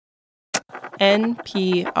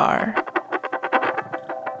NPR.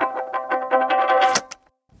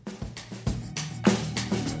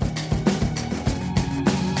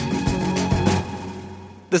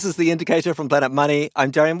 This is The Indicator from Planet Money.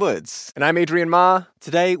 I'm Darian Woods. And I'm Adrian Ma.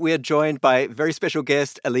 Today, we are joined by very special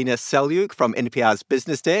guest, Alina Selyuk from NPR's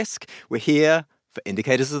Business Desk. We're here for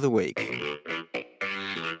Indicators of the Week.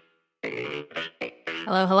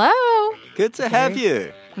 Hello, hello. Good to have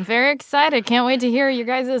you. I'm very excited. Can't wait to hear you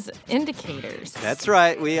guys' indicators. That's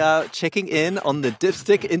right. We are checking in on the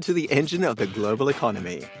dipstick into the engine of the global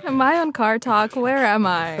economy. Am I on Car Talk? Where am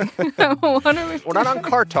I? What are we We're not on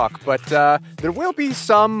Car Talk, but there will be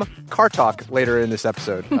some Car Talk later in this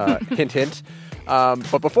episode. Hint, hint.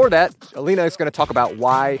 But before that, Alina is going to talk about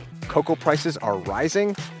why cocoa prices are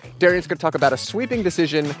rising. Darian's going to talk about a sweeping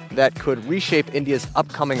decision that could reshape India's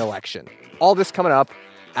upcoming election. All this coming up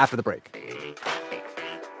after the break.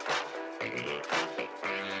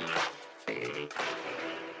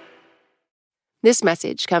 This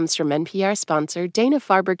message comes from NPR sponsor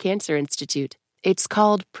Dana-Farber Cancer Institute. It's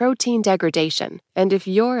called protein degradation. And if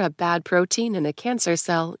you're a bad protein in a cancer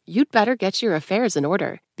cell, you'd better get your affairs in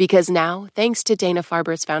order. Because now, thanks to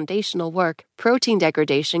Dana-Farber's foundational work, protein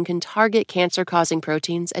degradation can target cancer-causing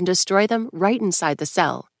proteins and destroy them right inside the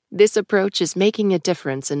cell. This approach is making a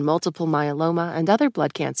difference in multiple myeloma and other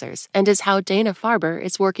blood cancers, and is how Dana-Farber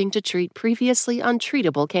is working to treat previously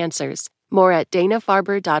untreatable cancers. More at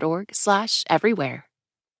danafarber.org/everywhere.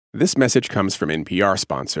 This message comes from NPR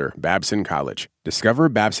sponsor Babson College. Discover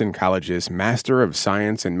Babson College's Master of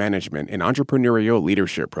Science in Management and Entrepreneurial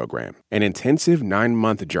Leadership program, an intensive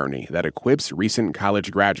 9-month journey that equips recent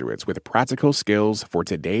college graduates with practical skills for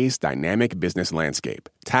today's dynamic business landscape.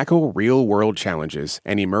 Tackle real-world challenges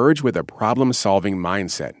and emerge with a problem-solving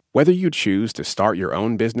mindset. Whether you choose to start your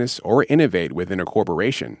own business or innovate within a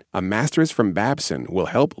corporation, a master's from Babson will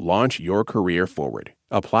help launch your career forward.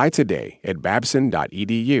 Apply today at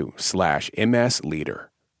babson.edu/MSleader.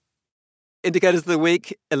 Indicators of the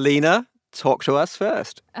Week. Alina, talk to us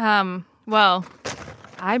first. Well,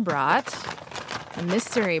 I brought a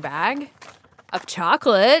mystery bag of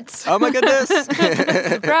chocolate. Oh, my goodness.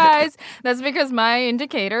 Surprise. That's because my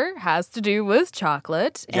indicator has to do with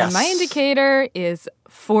chocolate. Yes. And my indicator is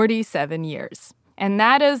 47 years. And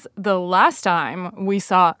that is the last time we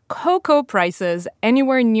saw cocoa prices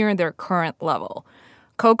anywhere near their current level.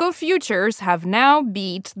 Cocoa futures have now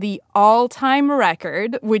beat the all-time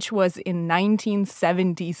record, which was in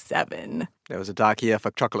 1977. There was a dark year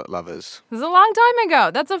for chocolate lovers. This is a long time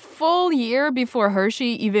ago. That's a full year before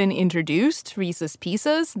Hershey even introduced Reese's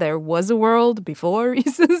Pieces. There was a world before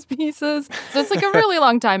Reese's Pieces. So it's like a really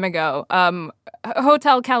long time ago.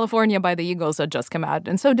 Hotel California by the Eagles had just come out,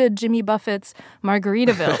 and so did Jimmy Buffett's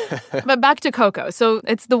Margaritaville. But back to cocoa. So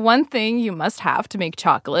it's the one thing you must have to make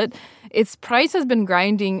chocolate. Its price has been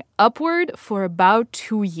grinding upward for about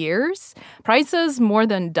 2 years. Prices more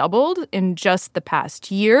than doubled in just the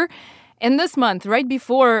past year. And this month, right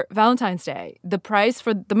before Valentine's Day, the price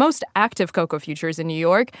for the most active cocoa futures in New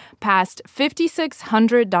York passed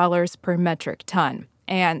 $5,600 per metric ton.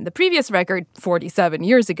 And the previous record, 47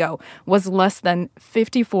 years ago, was less than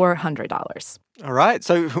 $5,400. All right.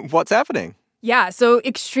 So what's happening? Yeah, so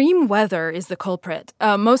extreme weather is the culprit.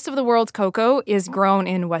 Most of the world's cocoa is grown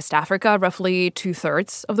in West Africa, roughly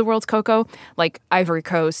 2/3 of the world's cocoa, like Ivory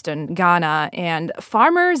Coast and Ghana. And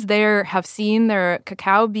farmers there have seen their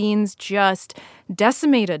cacao beans just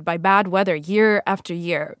decimated by bad weather year after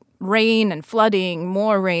year. Rain and flooding,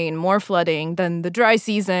 more flooding. Then the dry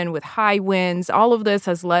season with high winds. All of this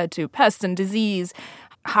has led to pests and disease.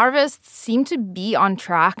 Harvests seem to be on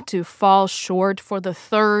track to fall short for the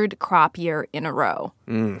third crop year in a row.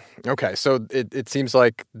 Okay, so it seems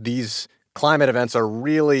like these climate events are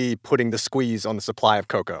really putting the squeeze on the supply of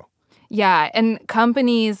cocoa. Yeah, and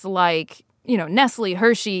companies like, Nestle,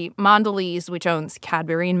 Hershey, Mondelez, which owns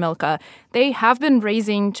Cadbury and Milka, they have been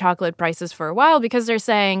raising chocolate prices for a while because they're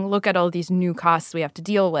saying, look at all these new costs we have to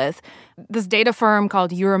deal with. This data firm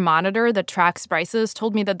called Euromonitor that tracks prices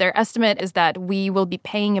told me that their estimate is that we will be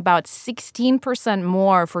paying about 16%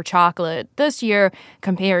 more for chocolate this year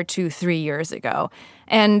compared to 3 years ago.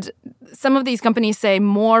 And some of these companies say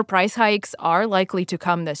more price hikes are likely to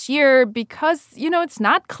come this year because, it's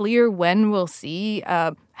not clear when we'll see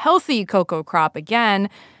a healthy cocoa crop again.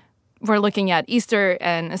 We're looking at Easter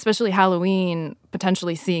and especially Halloween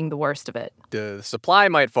potentially seeing the worst of it. The supply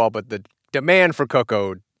might fall, but the demand for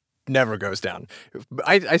cocoa never goes down.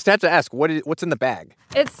 I had to ask, what's in the bag?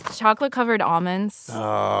 It's chocolate-covered almonds. Oh,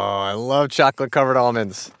 I love chocolate-covered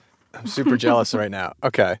almonds. I'm super jealous right now.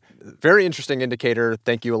 Okay. Very interesting indicator.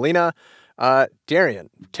 Thank you, Alina. Darian,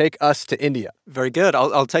 take us to India. Very good.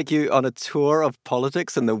 I'll take you on a tour of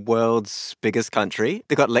politics in the world's biggest country.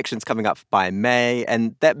 They've got elections coming up by May,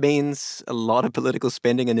 and that means a lot of political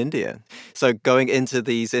spending in India. So going into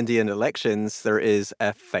these Indian elections, there is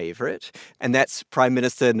a favorite, and that's Prime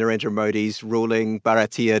Minister Narendra Modi's ruling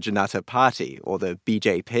Bharatiya Janata Party, or the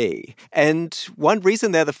BJP. And one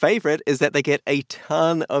reason they're the favorite is that they get a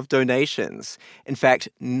ton of donations. In fact,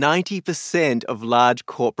 90% of large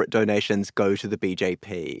corporate donations go to the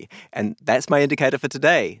BJP. And that's my indicator for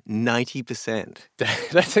today, 90%.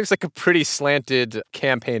 That seems like a pretty slanted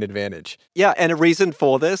campaign advantage. Yeah, and a reason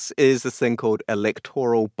for this is this thing called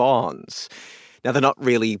electoral bonds. Now, they're not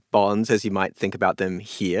really bonds as you might think about them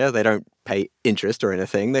here. They don't pay interest or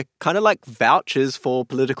anything. They're kind of like vouchers for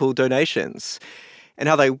political donations. And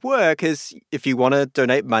how they work is if you want to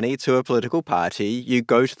donate money to a political party, you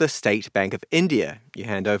go to the State Bank of India. You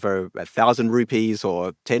hand over 1,000 rupees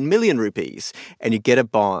or 10 million rupees, and you get a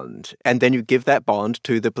bond. And then you give that bond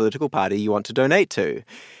to the political party you want to donate to.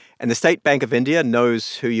 And the State Bank of India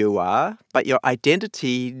knows who you are, but your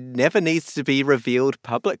identity never needs to be revealed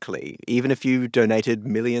publicly, even if you donated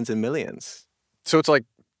millions and millions. So it's like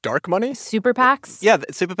dark money? Super PACs? Yeah,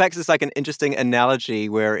 super PACs is like an interesting analogy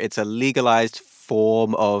where it's a legalized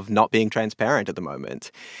form of not being transparent at the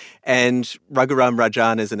moment. And Raghuram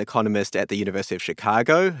Rajan is an economist at the University of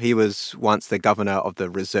Chicago. He was once the governor of the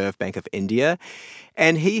Reserve Bank of India.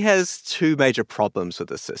 And he has two major problems with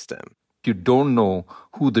the system. You don't know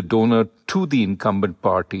who the donor to the incumbent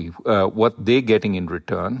party, what they're getting in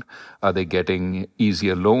return. Are they getting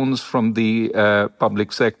easier loans from the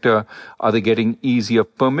public sector? Are they getting easier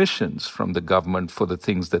permissions from the government for the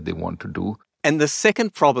things that they want to do? And the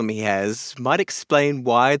second problem he has might explain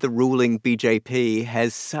why the ruling BJP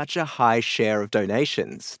has such a high share of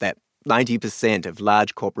donations, that 90% of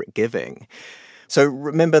large corporate giving. So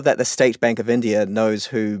remember that the State Bank of India knows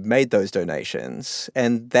who made those donations,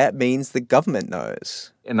 and that means the government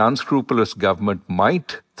knows. An unscrupulous government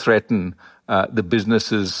might threaten the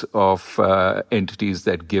businesses of entities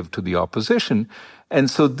that give to the opposition. And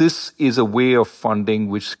so this is a way of funding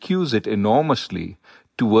which skews it enormously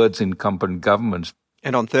towards incumbent governments.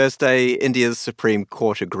 And on Thursday, India's Supreme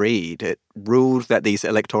Court agreed. It ruled that these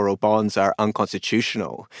electoral bonds are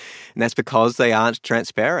unconstitutional, and that's because they aren't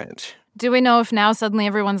transparent. Do we know if now suddenly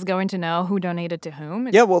everyone's going to know who donated to whom?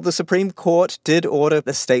 Yeah, well, the Supreme Court did order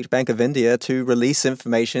the State Bank of India to release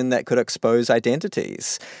information that could expose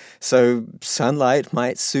identities. So sunlight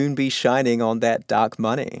might soon be shining on that dark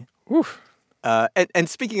money. Oof. And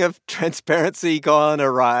speaking of transparency gone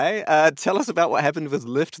awry, tell us about what happened with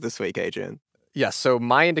Lyft this week, Adrian. Yes, so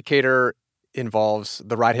my indicator involves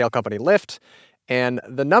the ride-hail company Lyft, and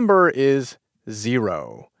the number is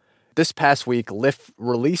 0. This past week, Lyft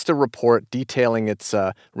released a report detailing its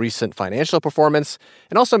recent financial performance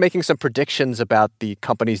and also making some predictions about the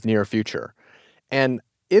company's near future. And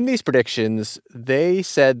in these predictions, they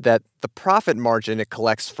said that the profit margin it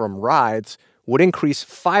collects from rides would increase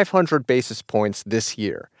 500 basis points this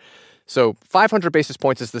year. So 500 basis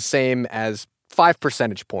points is the same as 5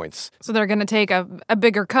 percentage points. So they're going to take a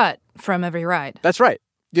bigger cut from every ride. That's right.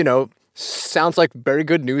 You know, sounds like very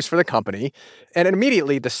good news for the company. And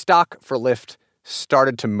immediately, the stock for Lyft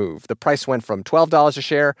started to move. The price went from $12 a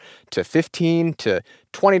share to $15 to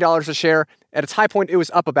 $20 a share. At its high point, it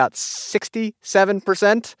was up about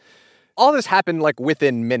 67%. All this happened like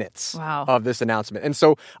within minutes of this announcement. And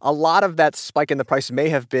so a lot of that spike in the price may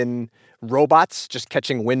have been robots just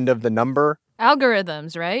catching wind of the number.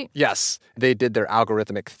 Algorithms, right? Yes, they did their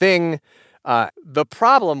algorithmic thing. The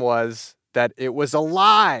problem was that it was a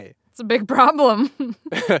lie. It's a big problem.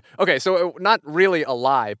 Okay, so not really a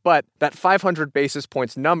lie, but that 500 basis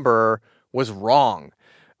points number was wrong.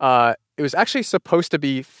 It was actually supposed to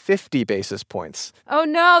be 50 basis points. Oh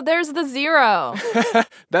no, there's the 0.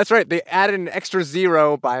 That's right. They added an extra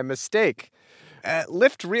 0 by mistake.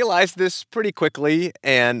 Lyft realized this pretty quickly,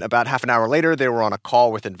 and about half an hour later, they were on a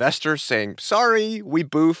call with investors saying, sorry, we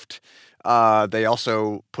boofed. They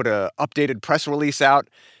also put an updated press release out.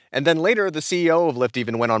 And then later, the CEO of Lyft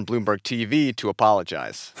even went on Bloomberg TV to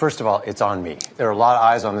apologize. First of all, it's on me. There are a lot of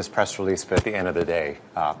eyes on this press release, but at the end of the day,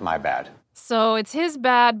 my bad. So it's his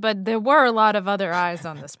bad, but there were a lot of other eyes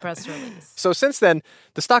on this press release. So since then,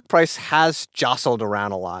 the stock price has jostled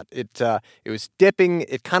around a lot. It was dipping.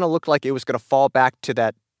 It kind of looked like it was going to fall back to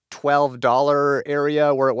that $12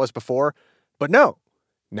 area where it was before. But no,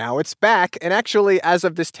 now it's back. And actually, as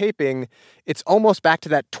of this taping, it's almost back to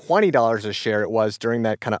that $20 a share it was during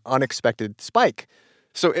that kind of unexpected spike.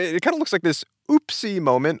 So it kind of looks like this oopsie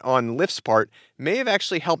moment on Lyft's part may have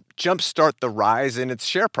actually helped jumpstart the rise in its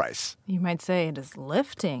share price. You might say it is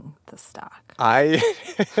lifting the stock.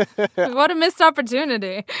 What a missed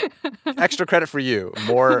opportunity. Extra credit for you.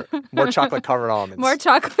 More chocolate-covered almonds. More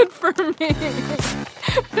chocolate for me.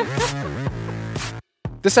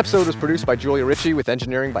 This episode was produced by Julia Ritchie with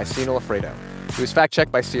engineering by Sino Alfredo. It was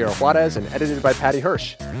fact-checked by Sierra Juarez and edited by Patty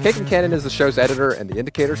Hirsch. Caitlin Cannon is the show's editor, and The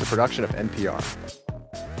Indicator is a production of NPR.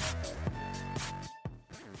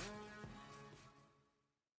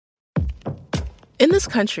 In this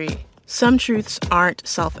country, some truths aren't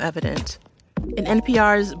self-evident. In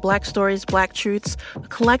NPR's Black Stories, Black Truths, a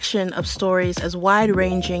collection of stories as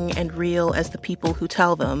wide-ranging and real as the people who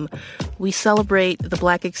tell them, we celebrate the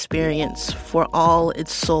Black experience for all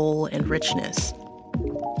its soul and richness.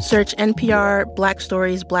 Search NPR Black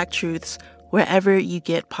Stories, Black Truths wherever you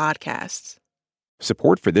get podcasts.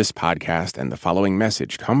 Support for this podcast and the following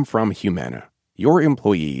message come from Humana. Your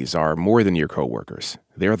employees are more than your coworkers.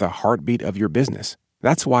 They're the heartbeat of your business.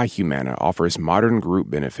 That's why Humana offers modern group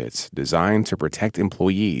benefits designed to protect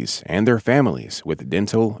employees and their families with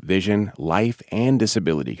dental, vision, life, and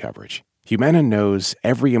disability coverage. Humana knows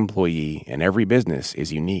every employee and every business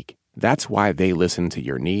is unique. That's why they listen to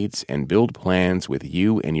your needs and build plans with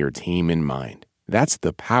you and your team in mind. That's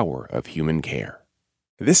the power of human care.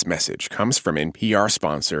 This message comes from NPR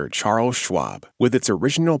sponsor Charles Schwab with its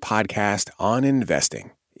original podcast on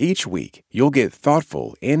investing. Each week, you'll get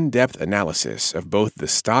thoughtful, in-depth analysis of both the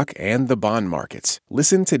stock and the bond markets.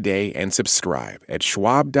 Listen today and subscribe at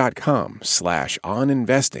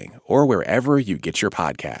schwab.com/oninvesting or wherever you get your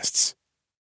podcasts.